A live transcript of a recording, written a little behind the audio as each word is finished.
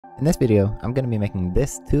In this video, I'm going to be making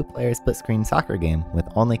this 2-player split-screen soccer game with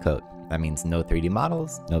only code. That means no 3D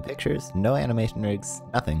models, no pictures, no animation rigs,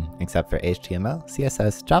 nothing except for HTML,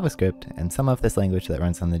 CSS, JavaScript, and some of this language that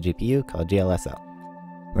runs on the GPU called GLSL.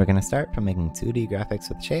 We're going to start from making 2D graphics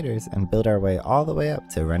with shaders and build our way all the way up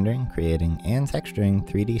to rendering, creating, and texturing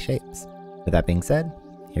 3D shapes. With that being said,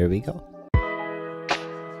 here we go.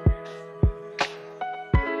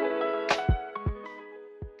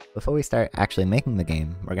 Before we start actually making the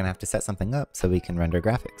game, we're going to have to set something up so we can render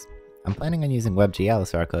graphics. I'm planning on using WebGL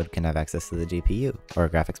so our code can have access to the GPU, or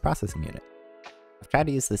graphics processing unit. I've tried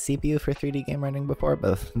to use the CPU for 3D game rendering before,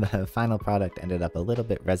 but the final product ended up a little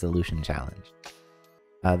bit resolution challenged.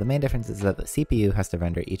 The main difference is that the CPU has to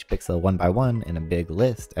render each pixel one by one in a big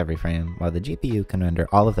list every frame, while the GPU can render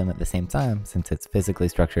all of them at the same time since it's physically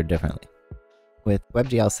structured differently. With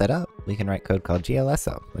WebGL set up, we can write code called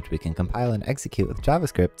GLSL, which we can compile and execute with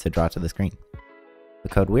JavaScript to draw to the screen. The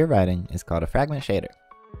code we're writing is called a fragment shader.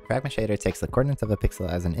 A fragment shader takes the coordinates of a pixel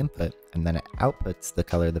as an input, and then it outputs the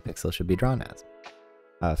color the pixel should be drawn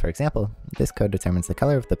as. For example, this code determines the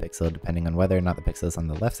color of the pixel depending on whether or not the pixel is on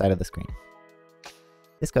the left side of the screen.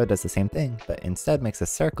 This code does the same thing, but instead makes a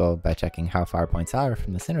circle by checking how far points are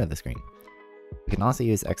from the center of the screen. We can also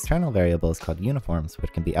use external variables called uniforms,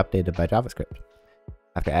 which can be updated by JavaScript.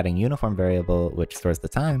 After adding uniform variable, which stores the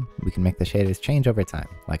time, we can make the shaders change over time,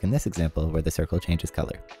 like in this example where the circle changes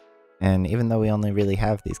color. And even though we only really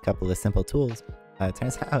have these couple of simple tools, it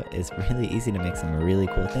turns out it's really easy to make some really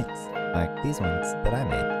cool things, like these ones that I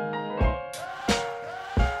made.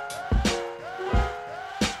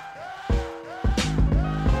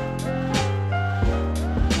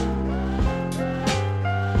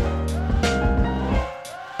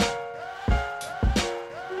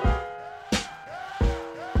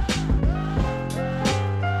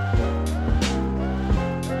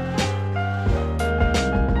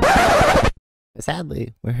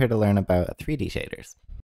 Sadly, we're here to learn about 3D shaders.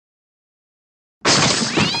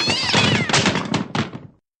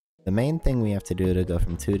 The main thing we have to do to go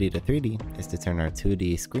from 2D to 3D is to turn our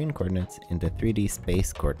 2D screen coordinates into 3D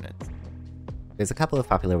space coordinates. There's a couple of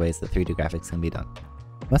popular ways that 3D graphics can be done.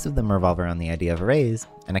 Most of them revolve around the idea of arrays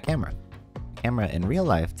and a camera. A camera in real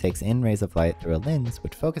life takes in rays of light through a lens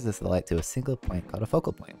which focuses the light to a single point called a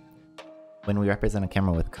focal point. When we represent a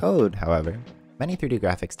camera with code, however, many 3D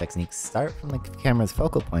graphics techniques start from the camera's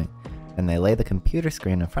focal point, and they lay the computer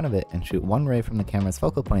screen in front of it and shoot one ray from the camera's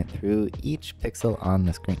focal point through each pixel on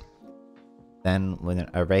the screen. Then, when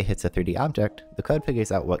a ray hits a 3D object, the code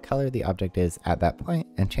figures out what color the object is at that point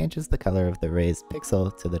and changes the color of the ray's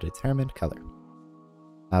pixel to the determined color.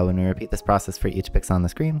 When we repeat this process for each pixel on the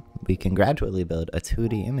screen, we can gradually build a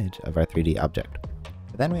 2D image of our 3D object.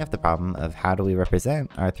 But then we have the problem of how do we represent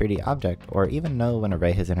our 3D object or even know when a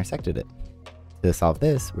ray has intersected it. To solve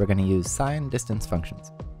this, we're going to use sign distance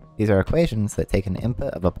functions. These are equations that take an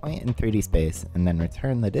input of a point in 3D space and then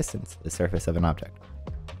return the distance to the surface of an object.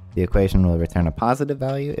 The equation will return a positive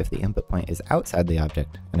value if the input point is outside the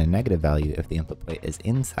object, and a negative value if the input point is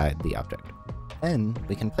inside the object. Then,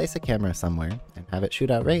 we can place a camera somewhere and have it shoot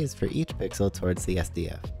out rays for each pixel towards the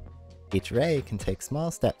SDF. Each ray can take small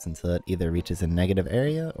steps until it either reaches a negative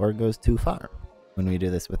area or goes too far. When we do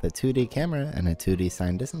this with a 2D camera and a 2D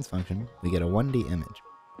sign distance function, we get a 1D image.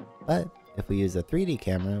 But if we use a 3D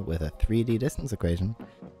camera with a 3D distance equation,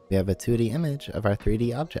 we have a 2D image of our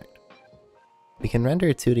 3D object. We can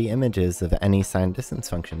render 2D images of any sign distance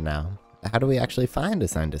function now. How do we actually find a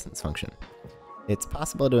sign distance function? It's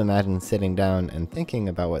possible to imagine sitting down and thinking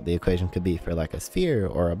about what the equation could be for like a sphere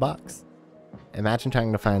or a box. Imagine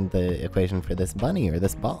trying to find the equation for this bunny or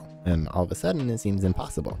this ball, and all of a sudden it seems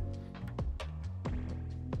impossible.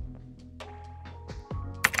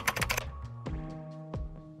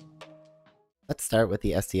 Let's start with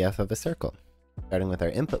the SDF of a circle. Starting with our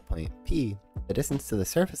input point, P, the distance to the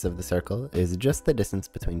surface of the circle is just the distance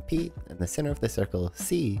between P and the center of the circle,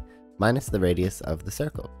 C, minus the radius of the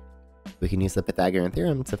circle. We can use the Pythagorean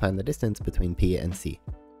theorem to find the distance between P and C.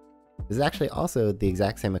 This is actually also the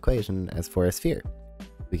exact same equation as for a sphere.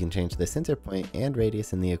 We can change the center point and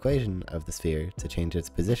radius in the equation of the sphere to change its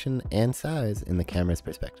position and size in the camera's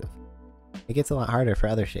perspective. It gets a lot harder for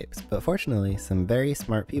other shapes, but fortunately, some very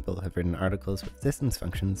smart people have written articles with distance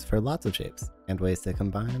functions for lots of shapes, and ways to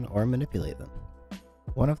combine or manipulate them.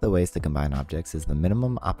 One of the ways to combine objects is the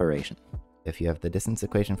minimum operation. If you have the distance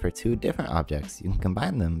equation for two different objects, you can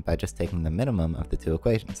combine them by just taking the minimum of the two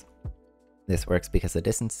equations. This works because the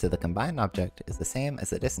distance to the combined object is the same as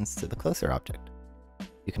the distance to the closer object.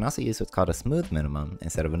 You can also use what's called a smooth minimum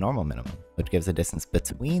instead of a normal minimum, which gives a distance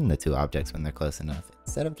between the two objects when they're close enough,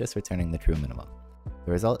 instead of just returning the true minimum.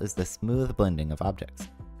 The result is the smooth blending of objects.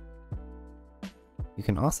 You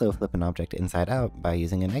can also flip an object inside out by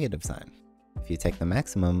using a negative sign. If you take the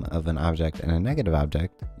maximum of an object and a negative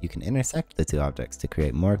object, you can intersect the two objects to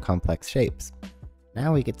create more complex shapes.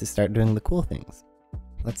 Now we get to start doing the cool things.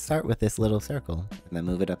 Let's start with this little circle, and then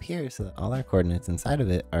move it up here so that all our coordinates inside of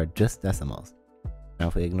it are just decimals. Now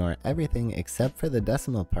if we ignore everything except for the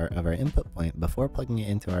decimal part of our input point before plugging it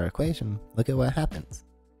into our equation, look at what happens.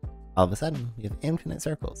 All of a sudden, we have infinite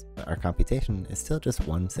circles, but our computation is still just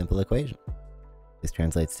one simple equation. This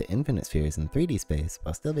translates to infinite spheres in 3D space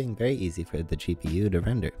while still being very easy for the GPU to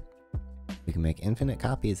render. We can make infinite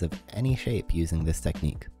copies of any shape using this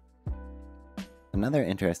technique. Another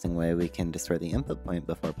interesting way we can distort the input point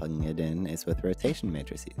before plugging it in is with rotation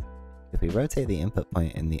matrices. If we rotate the input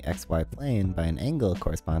point in the xy plane by an angle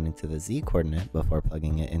corresponding to the z coordinate before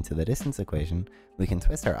plugging it into the distance equation, we can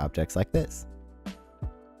twist our objects like this.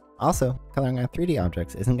 Also, coloring our 3D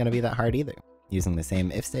objects isn't going to be that hard either. Using the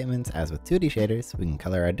same if statements as with 2D shaders, we can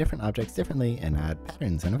color our different objects differently and add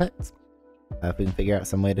patterns and effects. If we can figure out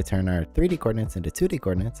some way to turn our 3D coordinates into 2D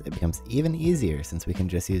coordinates, it becomes even easier since we can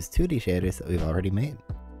just use 2D shaders that we've already made.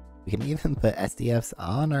 We can even put SDFs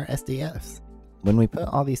on our SDFs. When we put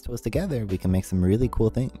all these tools together, we can make some really cool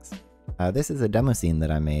things. This is a demo scene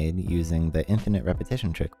that I made using the infinite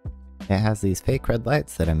repetition trick. It has these fake red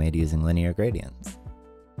lights that I made using linear gradients.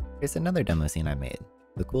 Here's another demo scene I made.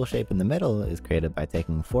 The cool shape in the middle is created by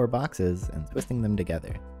taking 4 boxes and twisting them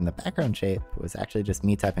together. And the background shape was actually just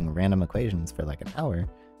me typing random equations for like an hour,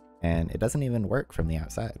 and it doesn't even work from the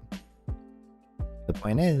outside. The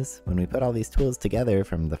point is, when we put all these tools together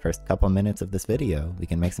from the first couple minutes of this video, we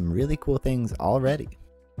can make some really cool things already.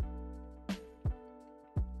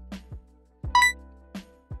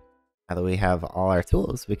 Now that we have all our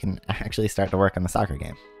tools, we can actually start to work on the soccer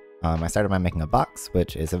game. I started by making a box,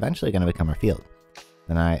 which is eventually going to become our field.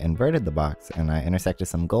 Then I inverted the box and I intersected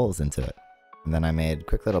some goals into it. And then I made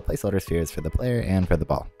quick little placeholder spheres for the player and for the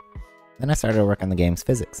ball. Then I started to work on the game's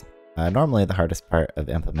physics. Normally the hardest part of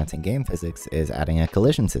implementing game physics is adding a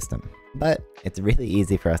collision system, but it's really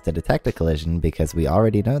easy for us to detect a collision because we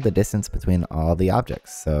already know the distance between all the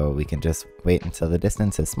objects, so we can just wait until the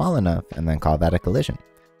distance is small enough and then call that a collision.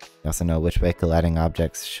 We also know which way colliding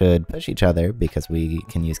objects should push each other because we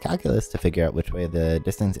can use calculus to figure out which way the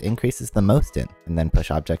distance increases the most in, and then push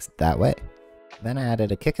objects that way. Then I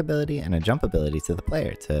added a kick ability and a jump ability to the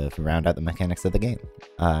player to round out the mechanics of the game.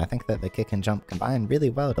 I think that the kick and jump combine really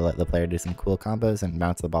well to let the player do some cool combos and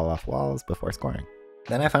bounce the ball off walls before scoring.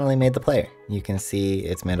 Then I finally made the player. You can see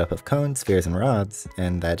it's made up of cones, spheres, and rods,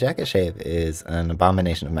 and that jacket shape is an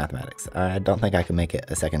abomination of mathematics. I don't think I could make it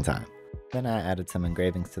a second time. Then I added some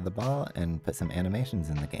engravings to the ball and put some animations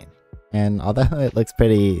in the game. And although it looks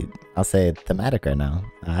pretty, I'll say, thematic right now,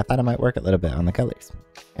 I thought it might work a little bit on the colors.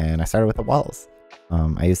 And I started with the walls.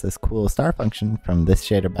 I used this cool star function from this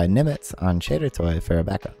shader by Nimitz on ShaderToy for a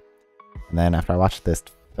background. And then after I watched this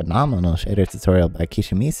phenomenal shader tutorial by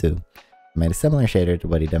Kishimizu, I made a similar shader to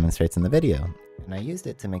what he demonstrates in the video, and I used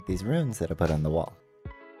it to make these runes that I put on the wall.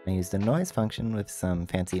 I used a noise function with some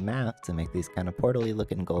fancy math to make these kind of portal-y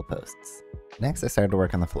looking goalposts. Next I started to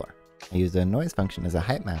work on the floor. I used a noise function as a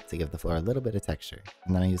height map to give the floor a little bit of texture,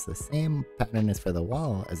 and then I used the same pattern as for the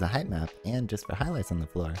wall as a height map and just for highlights on the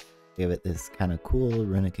floor, give it this kind of cool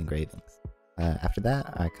runic engravings. After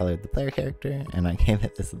that, I colored the player character, and I gave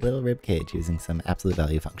it this little rib cage using some absolute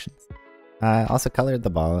value functions. I also colored the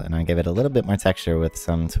ball, and I gave it a little bit more texture with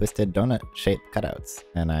some twisted donut-shaped cutouts,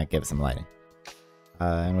 and I gave it some lighting.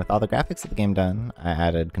 And with all the graphics of the game done, I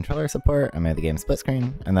added controller support, I made the game split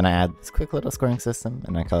screen, and then I added this quick little scoring system,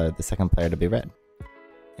 and I colored the second player to be red.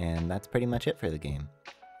 And that's pretty much it for the game.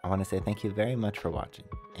 I want to say thank you very much for watching,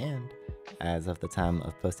 and as of the time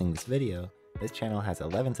of posting this video, this channel has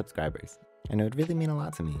 11 subscribers, and it would really mean a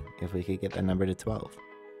lot to me if we could get that number to 12.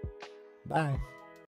 Bye!